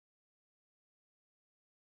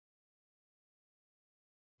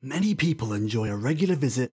Many people enjoy a regular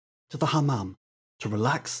visit to the hammam to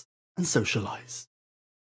relax and socialise.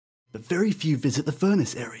 But very few visit the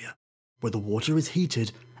furnace area, where the water is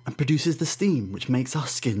heated and produces the steam which makes our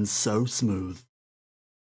skins so smooth.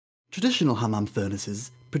 Traditional hammam furnaces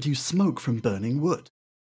produce smoke from burning wood,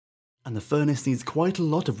 and the furnace needs quite a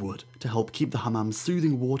lot of wood to help keep the hammam's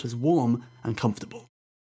soothing waters warm and comfortable.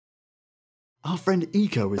 Our friend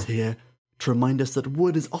Eco is here to remind us that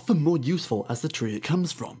wood is often more useful as the tree it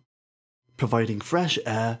comes from, providing fresh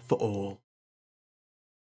air for all.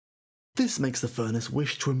 This makes the furnace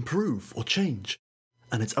wish to improve or change,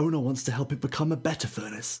 and its owner wants to help it become a better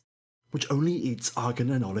furnace, which only eats argan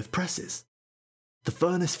and olive presses. The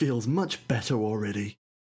furnace feels much better already.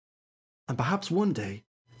 And perhaps one day,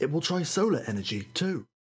 it will try solar energy too.